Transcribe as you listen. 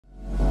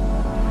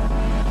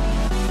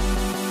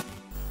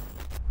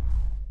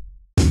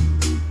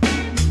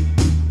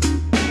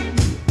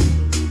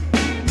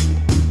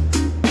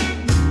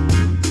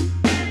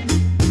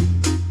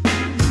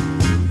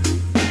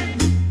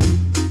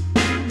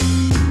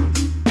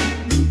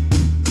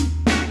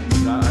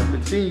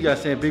seen you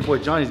guys saying Big Boy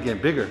Johnny's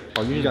getting bigger.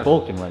 Oh, you're just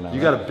bulking right now.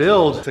 You got to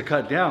build to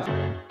cut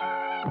down.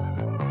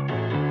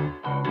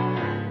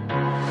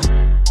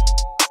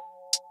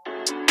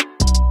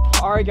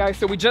 All right, guys,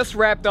 so we just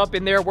wrapped up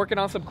in there working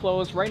on some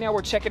clothes. Right now,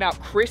 we're checking out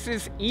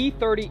Chris's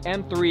E30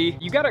 M3.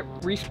 You got it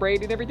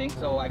resprayed and everything?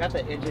 So I got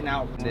the engine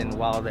out, and then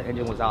while the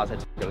engine was out, I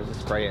said it was to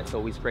spray it. So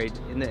we sprayed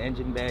in the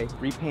engine bay,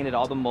 repainted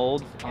all the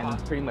molds,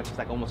 and pretty much it's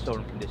like almost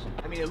showroom condition.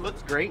 I mean, it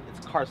looks great.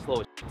 It's car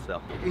slow as shit,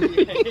 so.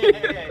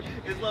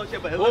 It's slow as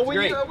shit, but it looks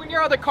great. When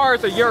your other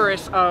cars are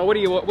Urus, what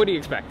do you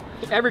expect?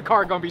 Every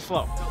car gonna be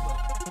slow.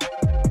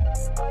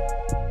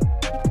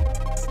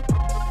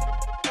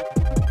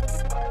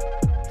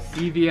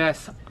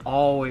 CVS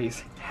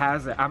always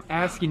has it. I'm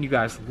asking you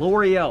guys,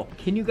 L'Oreal,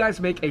 can you guys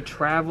make a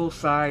travel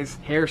size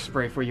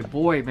hairspray for your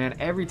boy, man?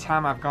 Every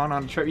time I've gone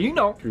on a trip, you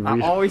know,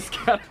 I always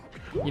got,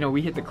 you know,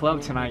 we hit the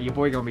club tonight, your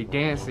boy gonna be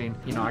dancing,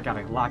 you know, I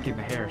gotta lock in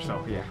the hair,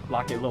 so yeah,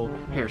 lock it, little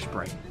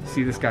hairspray.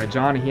 See this guy,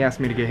 Johnny, he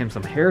asked me to get him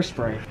some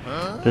hairspray.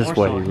 This is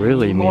what he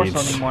really needs. More so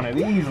than one of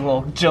these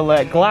little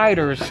Gillette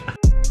gliders.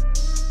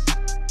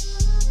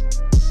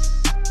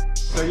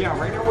 So yeah,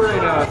 right now we're in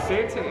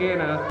Santa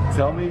Ana.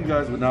 Tell me you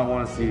guys would not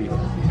want to see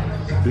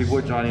Big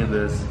Boy Johnny in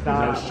this.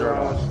 No shirt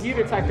on.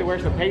 You're the type to wear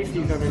some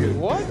pasties underneath.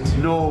 What?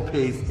 No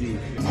pasty.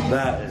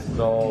 That is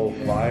so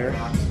fire.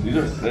 These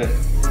are sick.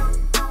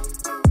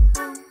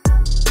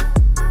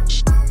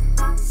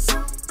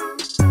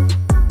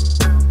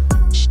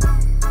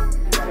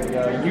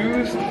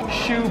 Used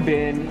shoe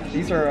bin.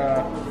 These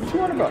are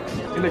 200 bucks,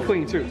 and they're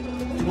clean too.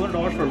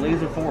 $200 for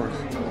laser fours.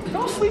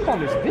 Don't sleep on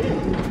this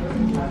bin.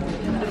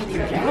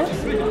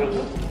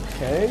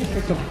 Okay,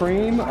 for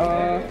Supreme,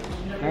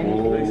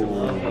 90.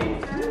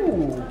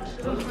 Ooh.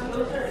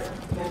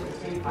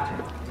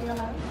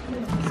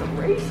 Some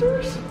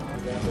racers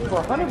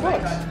for 100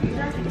 bucks.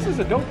 This is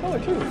a dope color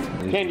too.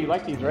 Ken, you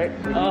like these, right?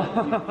 You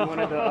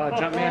wanted the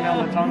Jumpman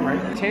on the tongue,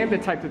 right? Tam the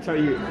type to tell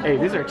you, hey,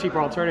 these are a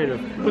cheaper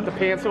alternative. Put the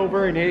pants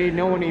over and hey,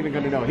 no one even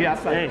gonna know. Yeah,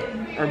 like,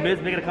 Hey, our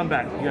mid's making a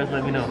comeback. You guys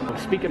let me know.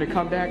 Speaking of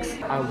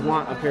comebacks, I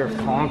want a pair of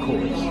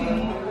Concords.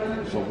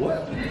 So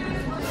what?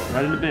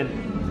 Right in the bin.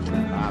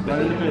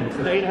 Right in the bin. It's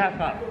 8.5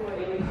 cop.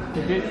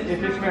 If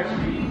it's meant to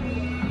be.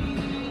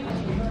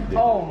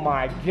 Oh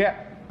my god.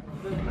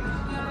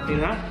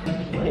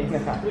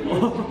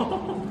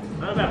 8.5?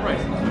 Not a bad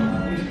price.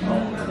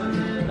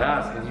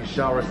 Ask and you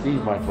shall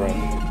receive, my friend.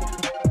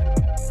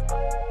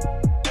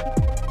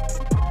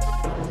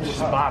 Just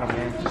bottom,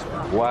 man.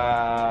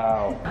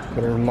 Wow.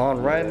 Put them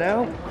on right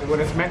now. When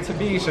it's meant to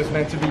be, it's just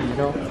meant to be, you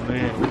know?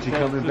 Man, Richie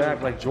coming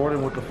back like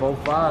Jordan with the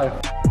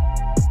 4.5.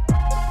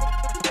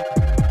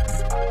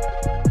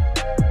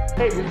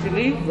 Hey, Richie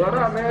Lee. What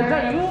up, man? Is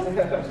that you?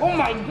 Oh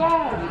my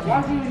god!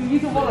 Why do you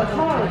use all the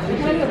cars?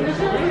 Is that your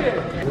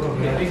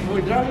Big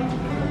Boy Johnny?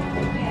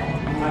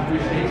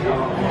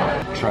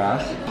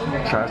 Trash.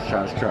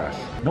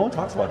 No one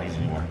talks about these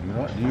anymore. You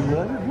know? Do you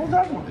realize that? No one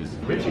talks about these.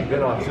 Richie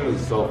been on too.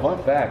 So fun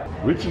fact,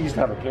 Richie used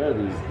to have a pair of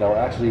these that were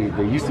actually,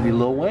 they used to be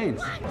Lil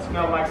Wayne's.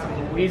 Smell like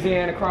some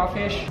Louisiana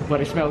crawfish, but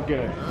it smelled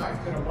good. It's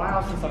been a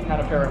while since I've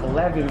had a pair of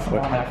 11s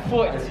on that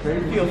foot. It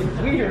feels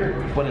weird.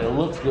 But it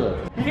looks good.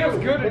 It feels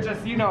good to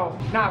just, you know,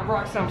 not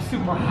rock some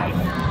super hype.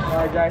 All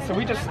right, guys, so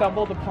we just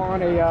stumbled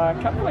upon a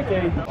kind of like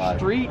a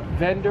street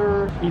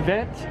vendor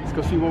event. Let's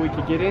go see what we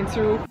could get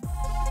into.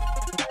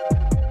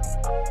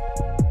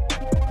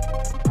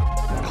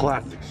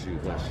 Classic shoe.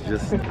 That's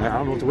just, I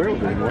don't know what to wear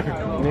with it anymore.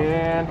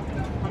 Man,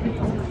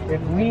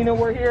 if Lyna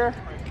were here,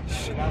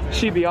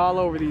 she'd be all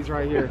over these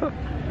right here.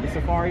 The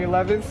Safari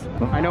 11s.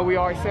 I know we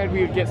always said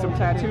we would get some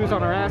tattoos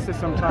on our asses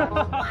sometime.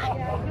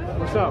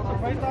 What's up?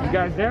 You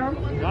guys down?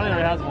 Johnny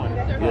already has one.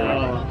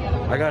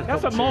 Yeah. I got a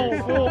That's a couple mole,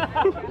 cherries. fool. I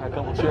got a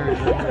couple cherries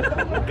right here.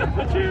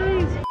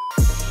 Cherries.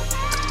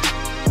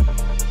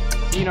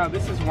 You know,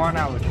 this is one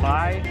I would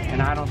buy,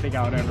 and I don't think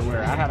I would ever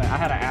wear it. I had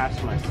to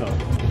ask myself,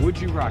 would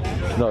you rock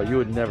it? No, you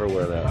would never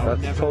wear that.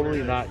 That's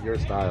totally not your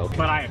style.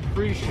 But I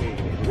appreciate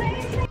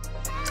it.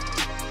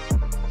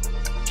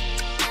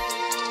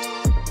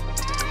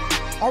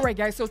 All right,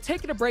 guys, so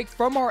taking a break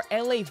from our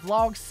LA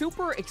vlog,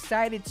 super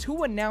excited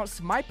to announce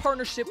my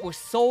partnership with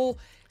Soul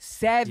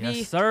Savvy.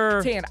 Yes,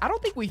 sir. Tan, I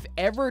don't think we've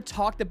ever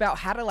talked about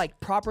how to like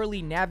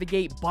properly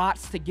navigate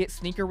bots to get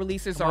sneaker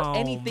releases or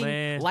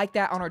anything like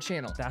that on our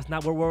channel. That's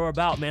not what we're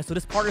about, man. So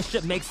this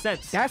partnership makes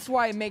sense. That's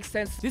why it makes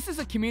sense. This is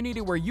a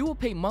community where you will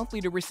pay monthly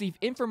to receive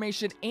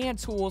information and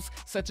tools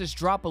such as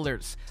drop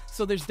alerts.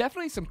 So there's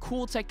definitely some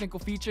cool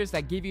technical features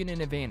that give you an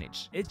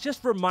advantage. It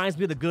just reminds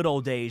me of the good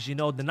old days, you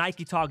know, the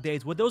Nike Talk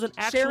days, where there was an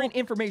actual sharing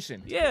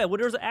information. Yeah, where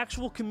there's an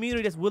actual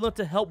community that's willing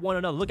to help one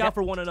another, look out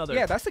for one another.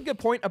 Yeah, that's a good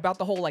point about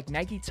the whole like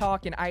Nike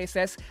Talk and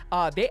ISS.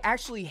 They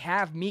actually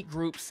have meet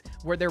groups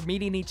where they're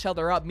meeting each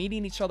other up,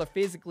 meeting each other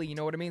physically, you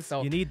know what I mean?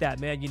 So you need that,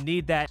 man. You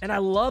need that. And I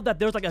love that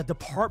there's like a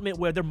department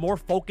where they're more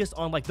focused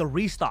on like the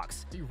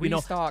restocks. You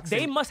know,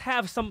 they must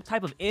have some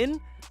type of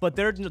but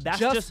they're that's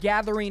just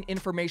gathering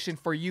information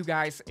for you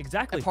guys.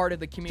 Exactly. Part of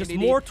the community.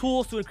 Just more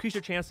tools to increase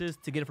your chances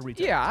to get it for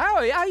retail. Yeah,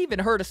 I even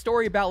heard a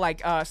story about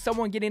like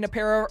someone getting a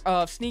pair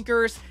of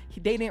sneakers,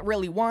 they didn't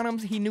really want them.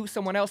 He knew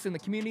someone else in the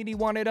community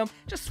wanted them.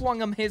 Just swung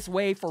them his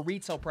way for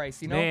retail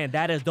price, you know? Man,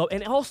 that is dope.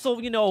 And also,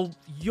 you know,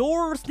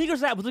 your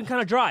sneakers app was looking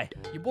kind of dry.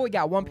 Your boy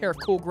got one pair of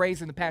cool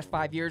grays in the past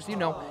 5 years, you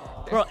know.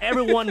 Bro,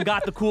 everyone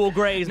got the cool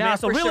grays, Nah, man.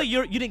 So for really,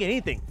 sure. you didn't get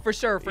anything. For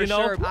sure, for You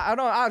know? sure.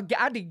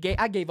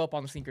 I gave up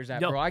on the sneakers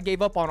app, bro. I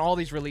gave up on all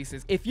these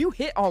releases. If you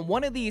hit on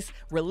one of these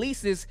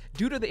releases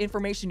due to the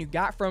information you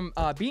got from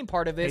being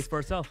part of this, Pays for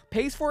itself.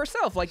 Pays for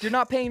itself. Like, you're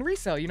not paying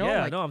resale, you know?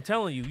 Yeah, like, no, I'm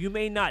telling you, you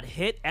may not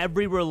hit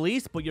every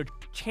release, but your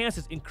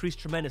chances increase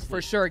tremendously.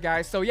 For sure,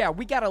 guys. So yeah,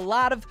 we got a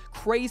lot of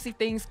crazy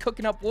things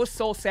cooking up with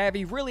Soul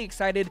Savvy. Really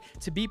excited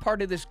to be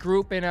part of this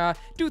group and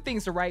do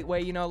things the right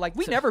way, you know? Like,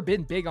 we never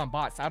been big on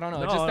bots. I don't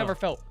know. It just never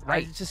felt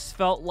right. It just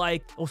felt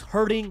like it was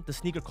hurting the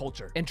sneaker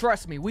culture. And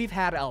trust me, we've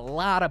had a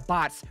lot of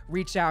bots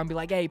reach out and be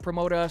like, hey,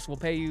 promote us. We'll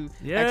pay you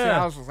X. And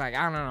I was like,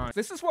 I don't know.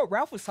 This is what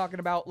Ralph was talking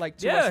about, like,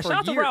 to us for shout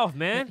out years. to Ralph,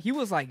 man. He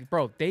was like,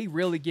 bro, they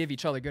really give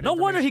each other good No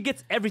information. wonder he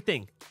gets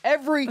everything.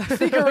 Every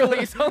sneaker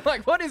release. I'm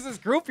like, what is this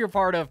group you're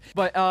part of?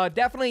 But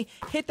definitely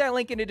hit that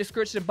link in the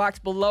description box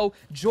below.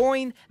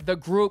 Join the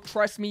group.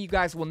 Trust me, you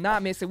guys will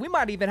not miss it. We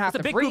might even have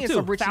to bring in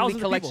some Richie Le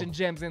Collection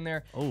gems in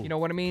there. You know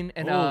what I mean?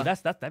 And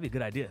that'd be a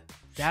good idea.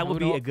 That would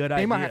be a good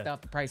idea. They might have to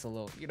up the price a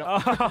little, you know.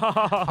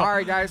 All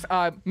right, guys.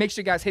 Make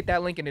sure you guys hit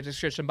that link in the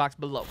description box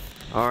below.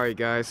 All right,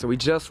 guys. So we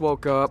just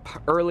woke up,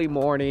 early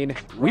morning.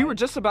 We were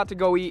just about to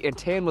go eat, and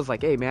Tan was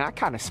like, "Hey, man, I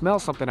kind of smell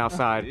something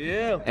outside."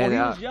 Yeah. And he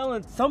was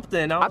yelling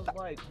something. I was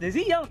like, "Is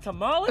he yelling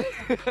tamales?"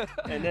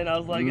 And then I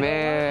was like,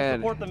 "Man,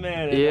 support the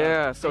man." And,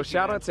 yeah. So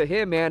shout out to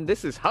him, man.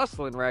 This is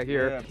hustling right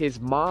here. Yeah. His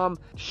mom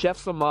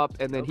chefs him up,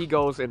 and then he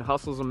goes and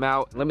hustles him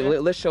out.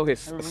 Let's show his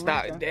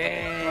style.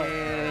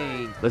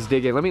 Dang. Let's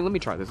dig in. Let me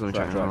try this. Let me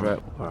try it.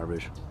 All right,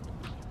 Rich.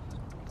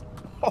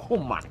 Oh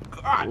my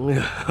God.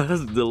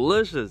 That's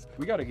delicious.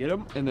 We gotta get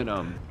them and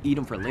then eat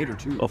them for later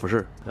too. Oh, for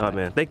sure. All right,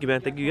 man. Thank you,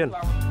 man. Thank you again.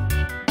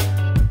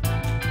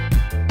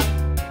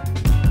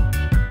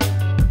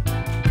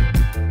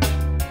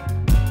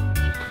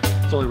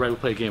 It's only right we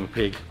play a game of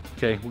pig.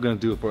 Okay, we're gonna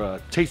do it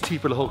for taste tea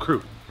for the whole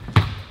crew.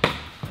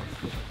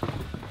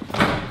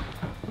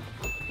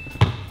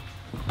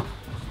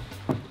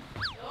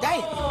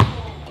 Dang.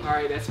 All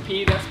right, that's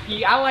P. That's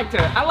P. I like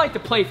to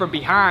play from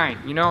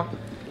behind. You know.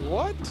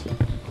 What?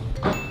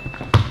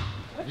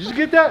 Did you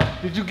get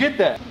that? Did you get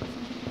that?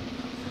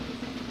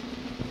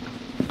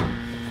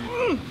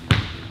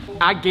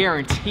 I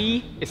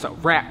guarantee it's a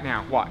wrap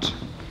now. Watch.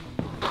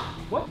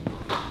 What?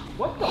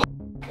 What the?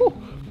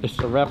 It's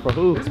a wrap for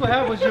who? This is what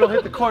happens when you don't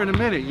hit the court in a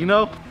minute, you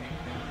know?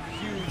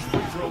 Huge free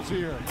throws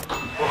here.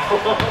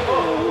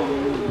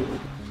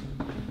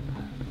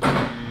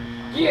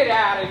 Get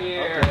out of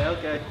here.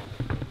 Okay.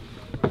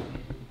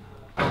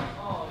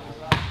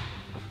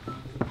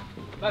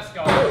 Let's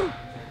go.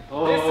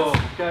 Oh,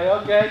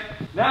 okay.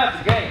 Now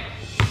it's a game.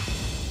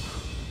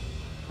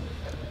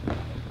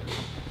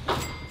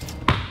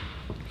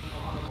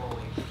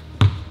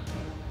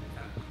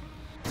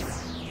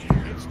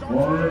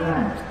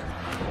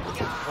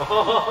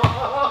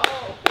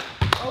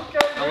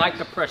 Okay. I like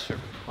the pressure.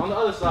 On the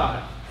other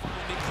side.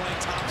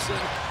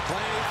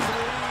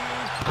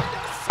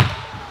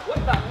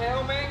 What the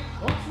hell, man?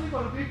 Don't sleep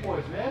on the big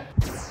boys, man.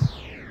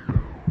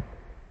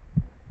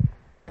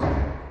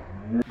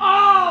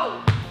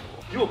 Oh!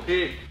 You a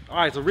pig. All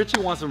right, so Richie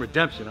wants some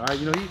redemption, all right?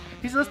 You know,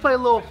 he's let's play a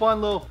little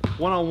fun, little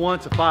one-on-one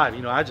to 5.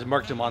 You know, I just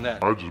marked him on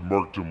that. Let's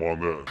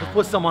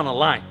put some on the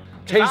line.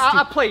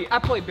 I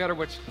play better,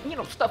 which, you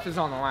know, stuff is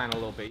on the line a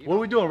little bit. What are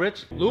we doing,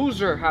 Rich?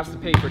 Loser has to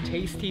pay for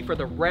taste tea for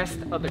the rest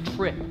of the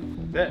trip.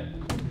 Bet.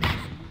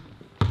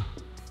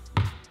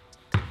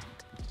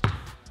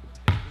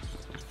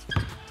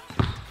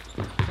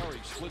 Curry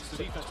splits the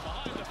defense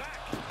behind the back.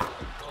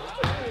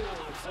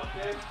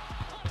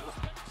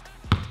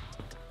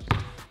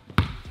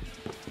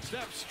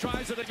 Steps,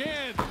 tries it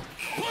again.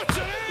 Puts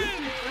it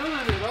in!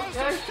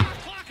 Okay.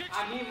 I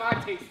need my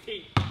taste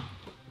tea.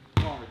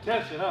 Come on,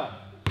 redemption, huh?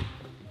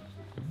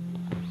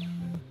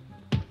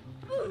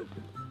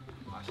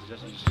 I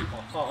suggest you shoot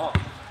off.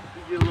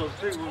 You get a little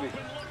string with me.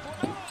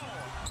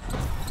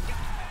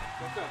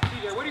 What's up,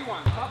 TJ? What do you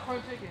want?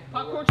 Popcorn chicken.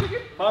 Popcorn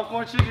chicken?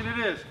 Popcorn chicken it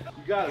is.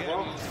 You got it,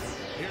 bro.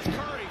 Here's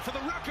Curry for the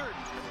record.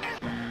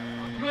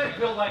 You ain't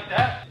built like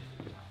that.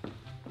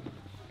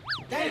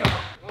 Damn.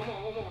 One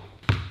more.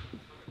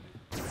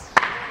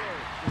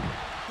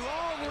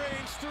 Long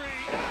range three.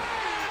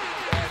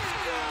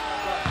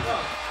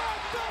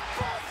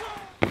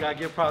 You gotta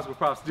give props where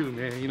props due,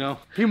 man, you know?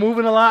 He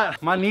moving a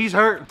lot. My knees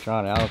hurt.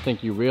 Johnny, I don't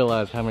think you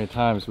realize how many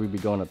times we be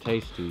going to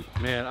Tasty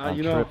Man, on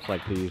you know, trips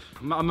like these.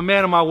 I'm a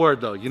man of my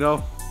word, though, you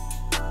know?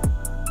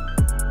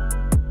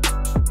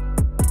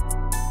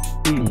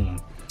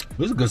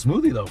 This is a good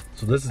smoothie, though.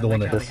 So this is the one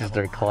that... This is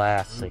their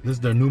classic. This is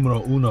their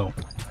numero uno.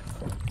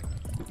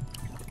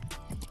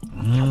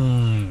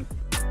 Mmm.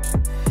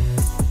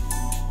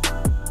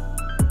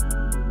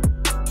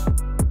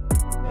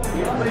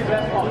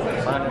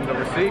 Sign the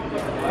receipt.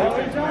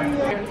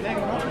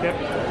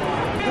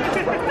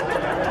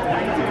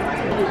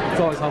 It's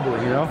always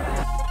humbling, you know?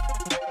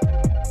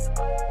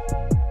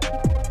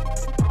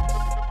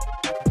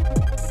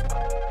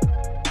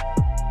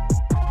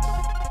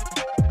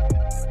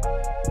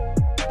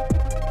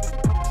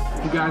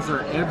 guys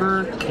are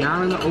ever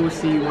down in the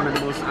OC, one of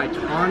the most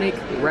iconic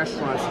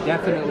restaurants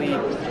definitely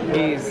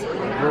is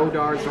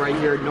Brodar's right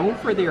here. Known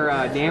for their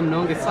nam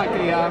nung. It's like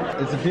a...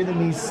 it's a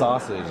Vietnamese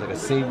sausage, like a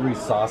savory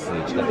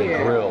sausage that they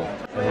grill.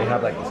 And they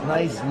have like this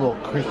nice little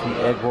crispy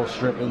egg roll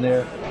strip in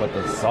there, but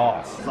the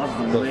sauce,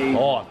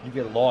 you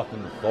get lost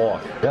in the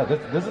sauce. Yeah,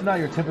 this is not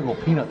your typical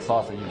peanut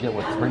sauce that you get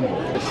with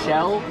Pringles. The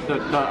shell, the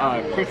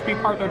crispy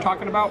part they're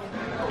talking about,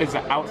 is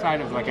the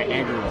outside of like an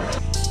egg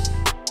roll.